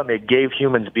Onoruame gave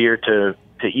humans beer to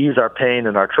ease our pain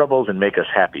and our troubles and make us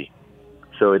happy.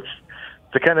 So it's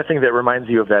the kind of thing that reminds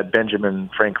you of that Benjamin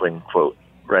Franklin quote,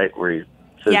 right, where he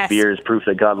says, yes, beer is proof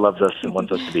that God loves us and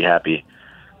wants us to be happy.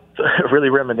 So really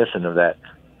reminiscent of that.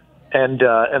 And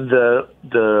the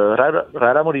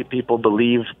Raramuri people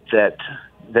believe that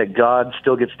God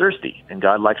still gets thirsty, and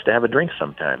God likes to have a drink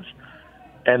sometimes.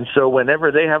 And so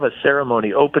whenever they have a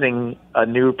ceremony opening a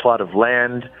new plot of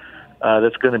land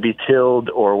that's going to be tilled,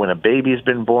 or when a baby's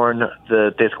been born,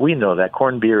 the Tesguino, that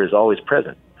corn beer, is always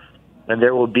present. And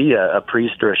there will be a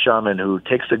priest or a shaman who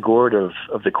takes a gourd of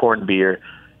the corn beer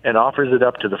and offers it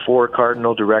up to the 4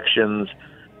 cardinal directions,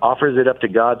 offers it up to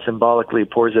God symbolically,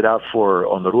 pours it out for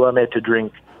Onoruame to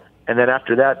drink, and then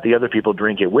after that, the other people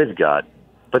drink it with God.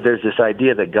 But there's this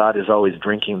idea that God is always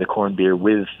drinking the corn beer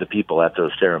with the people at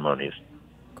those ceremonies.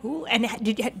 Cool. And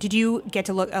did you get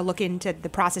to look into the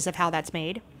process of how that's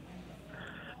made?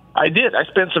 I did. I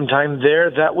spent some time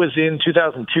there. That was in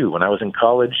 2002 when I was in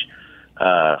college.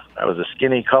 I was a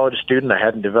skinny college student. I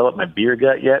hadn't developed my beer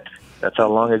gut yet. That's how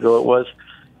long ago it was.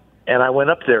 And I went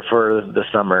up there for the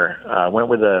summer. I went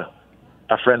with a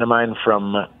friend of mine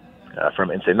from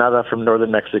Ensenada, from northern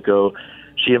Mexico.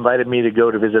 She invited me to go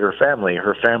to visit her family.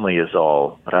 Her family is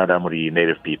all Raramuri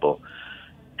native people.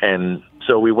 And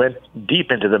so we went deep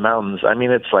into the mountains. I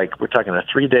mean, it's like we're talking a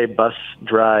 3-day bus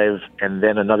drive and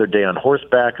then another day on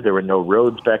horseback. There were no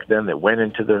roads back then that went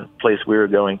into the place we were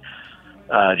going.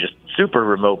 Just super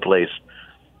remote place.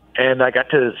 And I got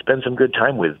to spend some good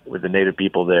time with the native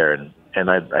people there. And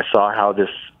I saw how this,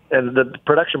 and the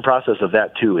production process of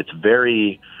that too, it's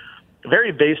very,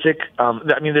 very basic.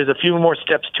 I mean, there's a few more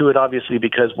steps to it, obviously,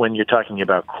 because when you're talking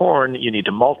about corn, you need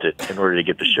to malt it in order to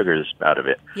get the sugars out of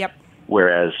it. Yep.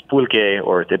 Whereas pulque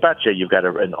or tepache, you've got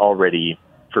an already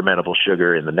fermentable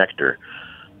sugar in the nectar.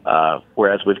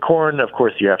 Whereas with corn, of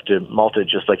course, you have to malt it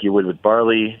just like you would with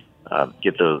barley,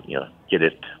 get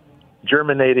it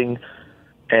germinating,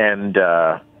 and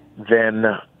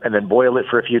then boil it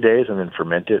for a few days, and then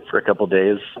ferment it for a couple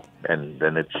days, and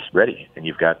then it's ready, and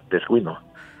you've got Tesguino.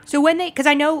 So because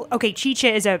I know,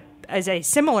 chicha is a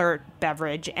similar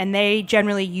beverage, and they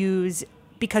generally use,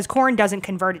 because corn doesn't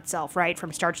convert itself, right,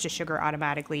 from starch to sugar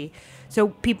automatically. So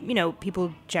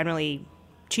people generally,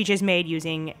 chicha is made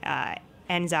using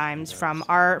enzymes from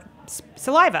our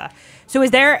saliva. So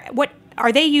what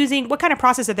kind of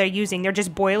process are they using? They're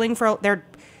just boiling they're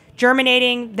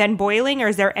germinating, then boiling, or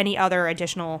is there any other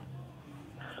additional?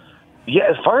 Yeah,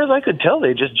 as far as I could tell,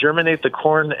 they just germinate the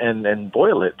corn and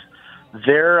boil it.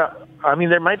 There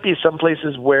might be some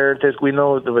places where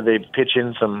Tesguino, where they pitch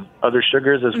in some other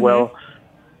sugars as well.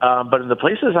 But in the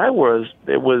places I was,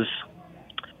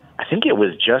 I think it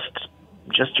was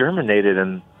just germinated.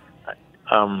 And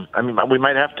we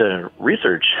might have to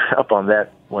research up on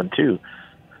that one too.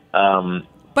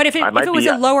 But if it was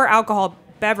a lower alcohol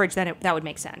beverage, then that would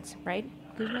make sense, right?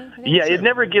 Yeah, it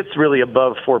never gets really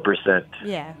above 4%.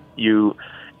 Yeah. It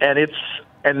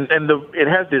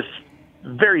has this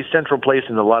very central place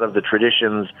in a lot of the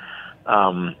traditions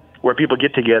where people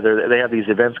get together. They have these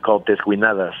events called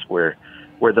Tesguinadas, where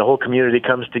the whole community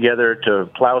comes together to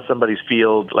plow somebody's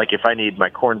field. Like if I need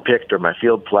my corn picked or my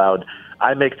field plowed,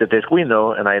 I make the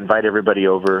Tesguino and I invite everybody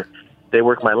over. They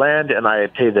work my land and I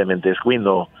pay them in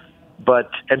Tesguino.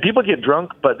 And people get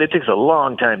drunk, but it takes a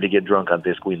long time to get drunk on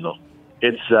Tesguino.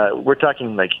 It's we're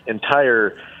talking like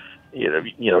entire,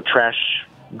 trash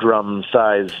drum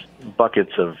size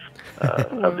buckets of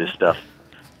this stuff,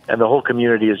 and the whole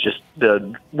community is just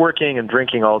working and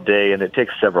drinking all day, and it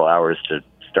takes several hours to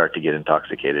start to get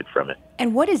intoxicated from it.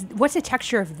 And what's the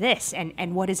texture of this,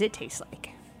 and what does it taste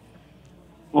like?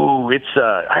 Ooh, it's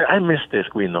I miss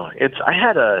Tesguino. I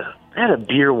had a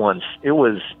beer once. It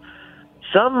was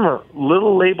some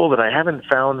little label that I haven't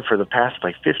found for the past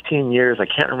 15 years. I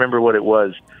can't remember what it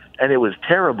was. and it was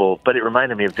terrible, but it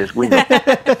reminded me of Teiscuino.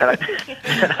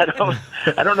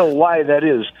 and I don't know why that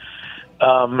is.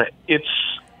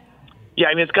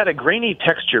 It's got a grainy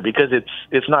texture because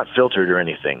it's not filtered or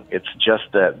anything. It's just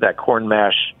that corn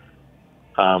mash.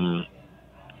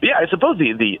 I suppose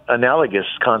the analogous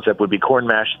concept would be corn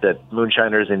mash that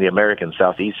moonshiners in the American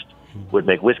Southeast would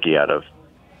make whiskey out of.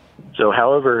 So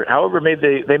however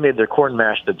they made their corn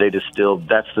mash that they distilled,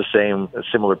 that's a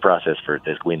similar process for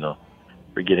Teiscuino,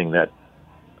 for getting that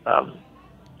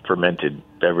fermented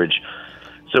beverage.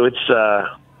 So it's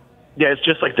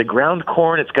just like the ground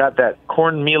corn. It's got that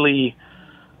cornmealy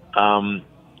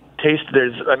taste.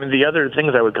 The other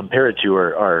things I would compare it to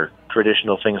are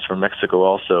traditional things from Mexico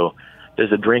also.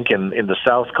 There's a drink in the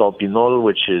south called pinol,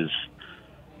 which is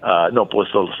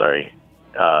pozol, sorry,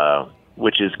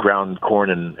 which is ground corn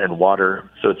and water.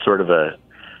 So it's sort of a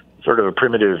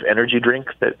primitive energy drink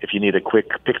that if you need a quick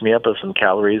pick-me-up of some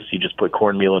calories, you just put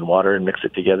cornmeal and water and mix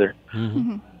it together.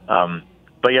 Mm-hmm.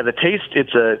 But yeah, the taste,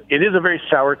 it is a very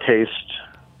sour taste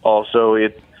also.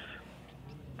 It's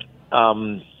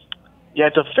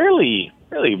a fairly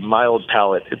mild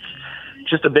palate. It's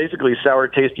just a basically sour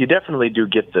taste. You definitely do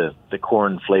get the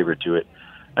corn flavor to it.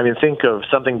 I mean, think of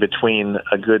something between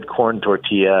a good corn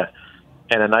tortilla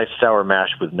and a nice sour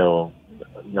mash with no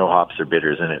hops or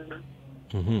bitters in it.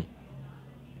 Mm-hmm.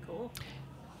 Cool.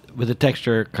 With a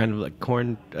texture kind of like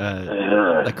corn,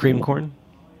 like cream corn?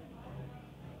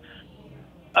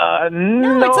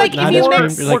 No, it's like if you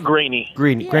mix more grainy.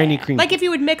 Grainy cream. Like if you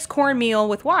would mix cornmeal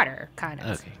with water, kind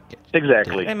of. Okay.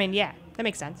 Exactly. I mean, yeah, that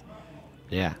makes sense.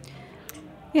 Yeah.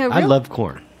 Yeah, I love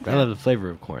corn. I love the flavor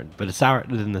of corn, but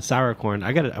the sour corn.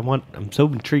 I'm so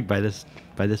intrigued by this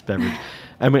beverage.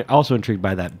 I mean, also intrigued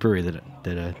by that brewery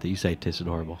that you say tasted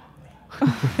horrible.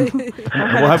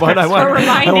 I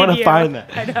want to find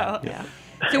that. I know. Yeah.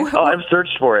 So, I've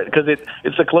searched for it because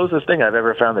it's the closest thing I've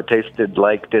ever found that tasted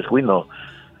like Teiscuino,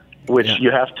 which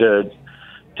you have to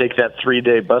take that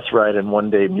 3-day bus ride and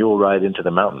 1-day mule ride into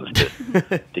the mountains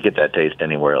to get that taste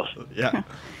anywhere else. Yeah.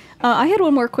 I had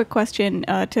one more quick question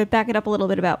to back it up a little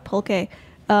bit about pulque.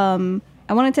 I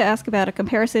wanted to ask about a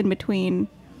comparison between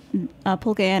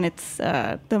pulque and its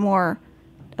the more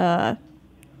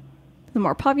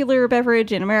popular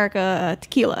beverage in America,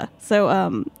 tequila.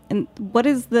 So, and what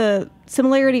is the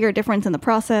similarity or difference in the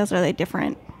process? Are they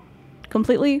different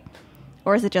completely,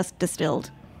 or is it just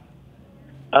distilled?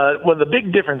 Well, the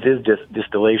big difference is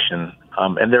distillation,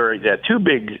 and there are two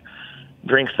big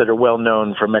drinks that are well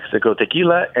known from Mexico: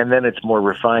 tequila, and then its more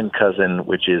refined cousin,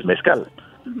 which is mezcal,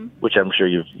 which I'm sure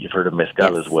you've heard of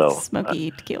mezcal as well.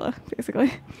 Smoky tequila,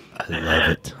 basically. I love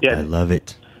it. Yeah. I love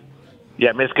it.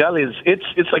 Yeah, mezcal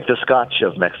it's like the Scotch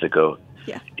of Mexico.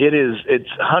 Yeah. It's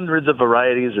hundreds of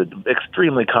varieties, an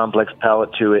extremely complex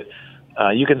palate to it.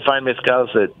 You can find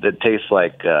mezcals that taste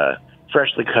like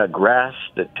freshly cut grass,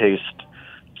 that taste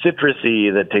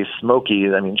citrusy, that taste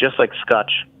smoky. I mean, just like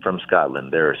Scotch from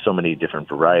Scotland, there are so many different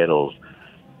varietals.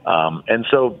 And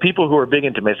so people who are big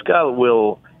into mezcal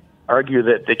will argue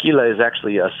that tequila is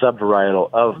actually a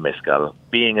sub-varietal of mezcal,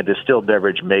 being a distilled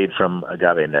beverage made from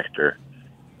agave nectar.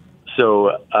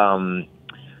 So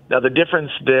now the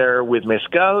difference there with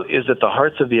mezcal is that the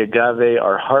hearts of the agave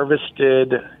are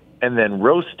harvested and then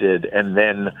roasted, and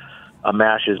then a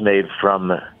mash is made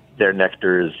from their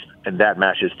nectars, and that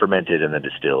mash is fermented and then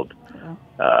distilled.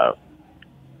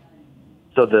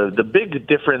 So the big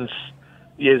difference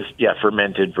is,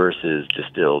 fermented versus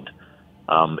distilled.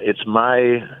 I've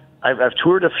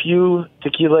toured a few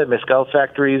tequila and mezcal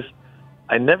factories.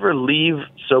 I never leave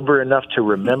sober enough to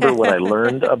remember what I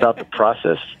learned about the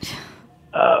process.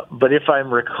 But if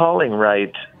I'm recalling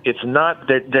right, it's not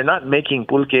they're not making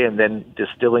pulque and then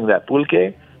distilling that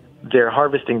pulque. They're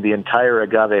harvesting the entire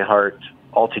agave heart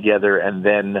altogether and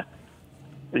then,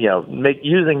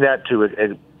 using that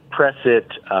to press it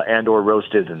and or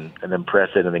roast it and then press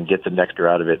it and then get the nectar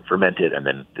out of it, ferment it, and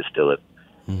then distill it.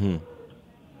 Mm-hmm.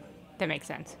 That makes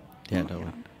sense. Yeah,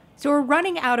 totally. So we're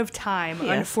running out of time,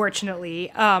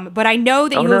 unfortunately. But I know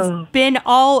that you've been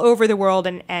all over the world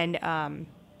and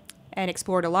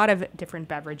explored a lot of different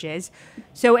beverages.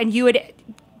 So, and you had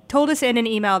told us in an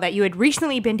email that you had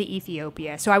recently been to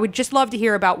Ethiopia. So I would just love to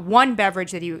hear about one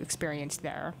beverage that you experienced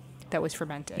there that was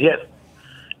fermented. Yes.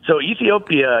 So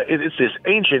Ethiopia, it's this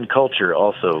ancient culture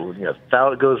also.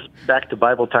 It goes back to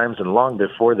Bible times and long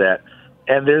before that.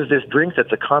 And there's this drink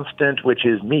that's a constant, which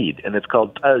is mead, and it's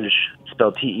called taj,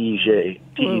 spelled T-E-J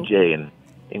in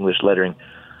English lettering.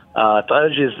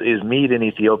 Taj is mead in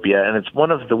Ethiopia, and it's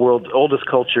one of the world's oldest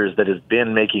cultures that has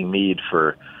been making mead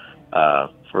for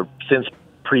since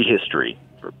prehistory,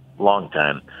 for a long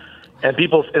time. And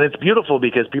it's beautiful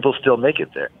because people still make it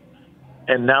there.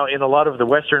 And now in a lot of the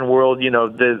Western world,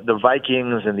 the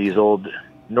Vikings and these old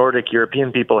Nordic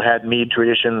European people had mead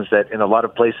traditions that in a lot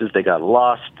of places they got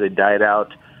lost, they died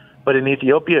out. But in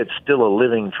Ethiopia, it's still a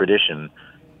living tradition.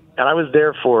 And I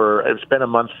spent a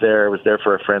month there. I was there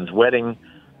for a friend's wedding.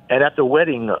 And at the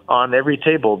wedding, on every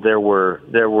table, there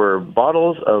were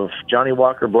bottles of Johnnie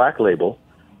Walker Black Label,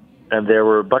 and there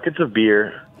were buckets of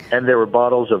beer, and there were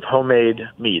bottles of homemade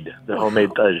mead, the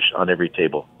homemade Taj on every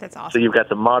table. That's awesome. So you've got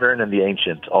the modern and the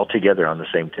ancient all together on the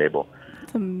same table.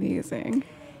 That's amazing.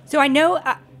 So I know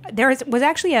there was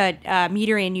actually a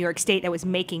meadery in New York State that was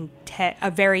making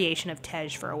a variation of Tej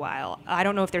for a while. I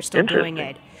don't know if they're still doing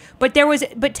it. But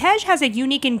Tej has a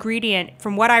unique ingredient,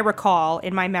 from what I recall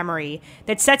in my memory,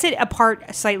 that sets it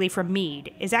apart slightly from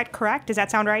mead. Is that correct? Does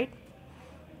that sound right?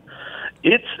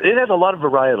 It has a lot of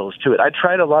varietals to it. I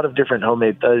tried a lot of different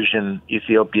homemade Tej in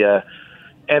Ethiopia,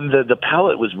 and the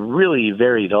palate was really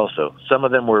varied also. Some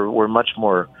of them were much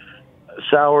more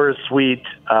sour, sweet.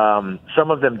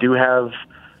 Some of them do have...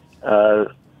 there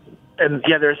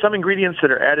are some ingredients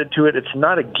that are added to it. It's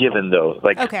not a given, though.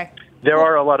 Okay. There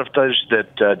are a lot of Tej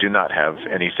that do not have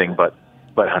anything but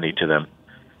honey to them.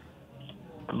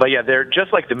 But yeah, they're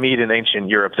just like the mead in ancient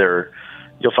Europe.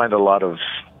 You'll find a lot of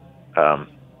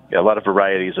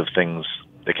varieties of things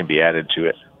that can be added to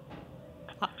it.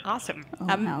 Awesome.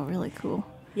 Wow, really cool.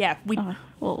 Yeah,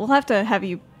 we'll have to have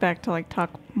you back to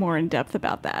talk more in depth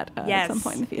about that at some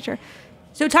point in the future.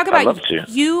 So talk about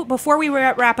you before we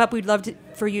wrap up. We'd love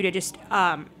for you to just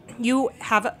you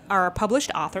are a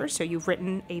published author, so you've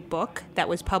written a book that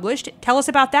was published. Tell us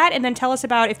about that, and then tell us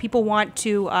about if people want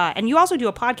to, and you also do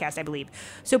a podcast, I believe.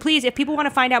 So please, if people want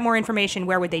to find out more information,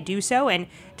 where would they do so? And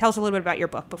tell us a little bit about your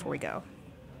book before we go.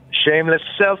 Shameless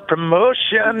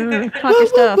self-promotion. Talk your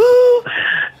stuff.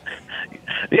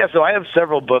 Yeah, so I have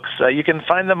several books. You can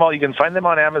find them all. You can find them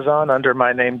on Amazon under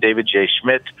my name, David J.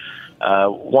 Schmidt.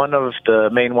 One of the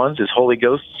main ones is Holy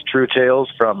Ghosts, True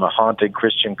Tales from a Haunted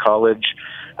Christian College.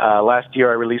 Last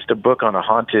year, I released a book on a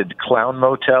haunted clown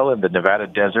motel in the Nevada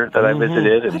desert that I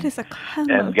visited. What is a clown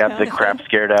and got the crap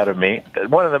scared out of me.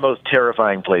 One of the most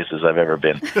terrifying places I've ever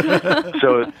been.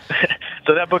 So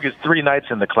that book is 3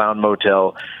 Nights in the Clown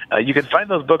Motel. You can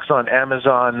find those books on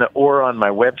Amazon or on my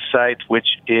website,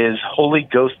 which is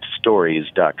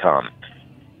holyghoststories.com.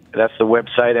 That's the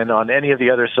website, and on any of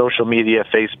the other social media,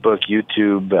 Facebook,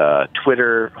 YouTube,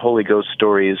 Twitter, Holy Ghost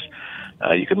Stories.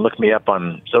 You can look me up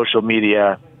on social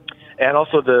media. And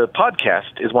also the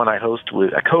podcast is one I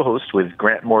co-host with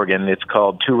Grant Morgan. It's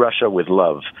called To Russia with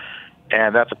Love.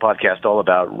 And that's a podcast all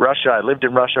about Russia. I lived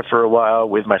in Russia for a while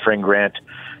with my friend Grant.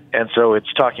 And so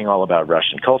it's talking all about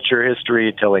Russian culture,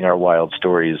 history, telling our wild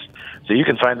stories. So you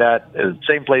can find that at the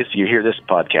same place you hear this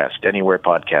podcast, anywhere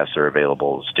podcasts are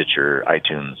available, Stitcher,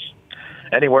 iTunes,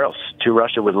 anywhere else. To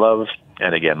Russia with Love.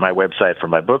 And again, my website for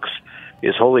my books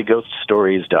is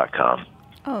holyghoststories.com.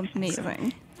 Oh,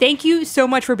 amazing. Thank you so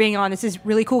much for being on. This is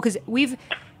really cool because we've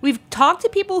talked to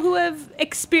people who have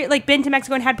been to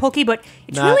Mexico and had pulque, but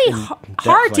it's really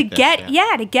hard to get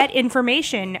to get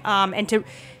information and to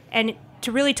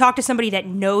really talk to somebody that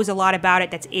knows a lot about it,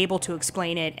 that's able to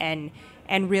explain it and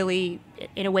really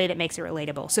in a way that makes it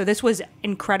relatable. So this was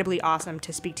incredibly awesome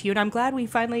to speak to you, and I'm glad we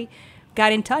finally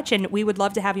got in touch, and we would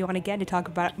love to have you on again to talk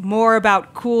more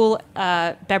about cool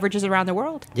beverages around the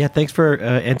world. Yeah, thanks for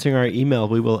answering our email.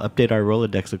 We will update our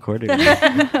Rolodex accordingly.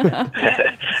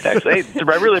 Actually,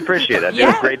 I really appreciate it. It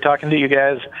was great talking to you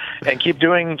guys, and keep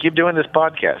doing this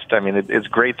podcast. I mean, it's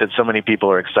great that so many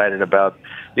people are excited about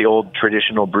the old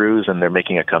traditional brews, and they're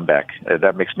making a comeback.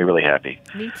 That makes me really happy.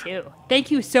 Me too.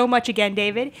 Thank you so much again,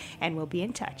 David, and we'll be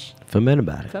in touch. Foment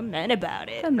about it. Foment about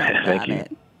it. Thank you.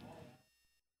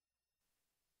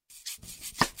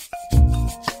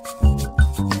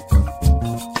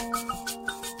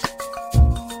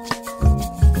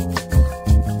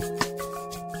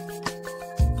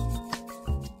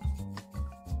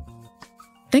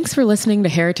 Thanks for listening to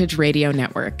Heritage Radio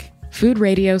Network, food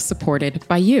radio supported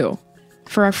by you.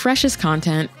 For our freshest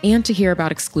content and to hear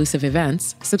about exclusive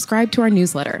events, subscribe to our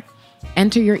newsletter.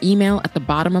 Enter your email at the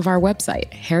bottom of our website,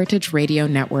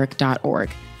 heritageradionetwork.org.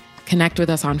 Connect with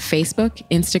us on Facebook,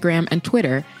 Instagram, and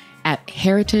Twitter at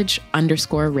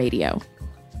heritage_radio.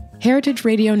 Heritage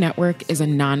Radio Network is a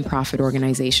nonprofit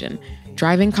organization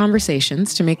driving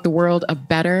conversations to make the world a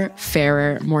better,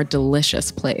 fairer, more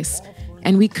delicious place.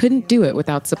 And we couldn't do it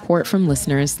without support from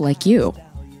listeners like you.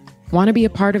 Want to be a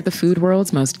part of the food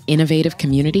world's most innovative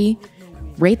community?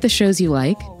 Rate the shows you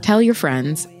like, tell your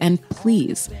friends, and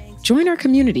please join our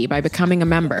community by becoming a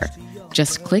member.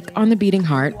 Just click on the beating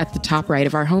heart at the top right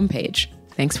of our homepage.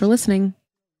 Thanks for listening.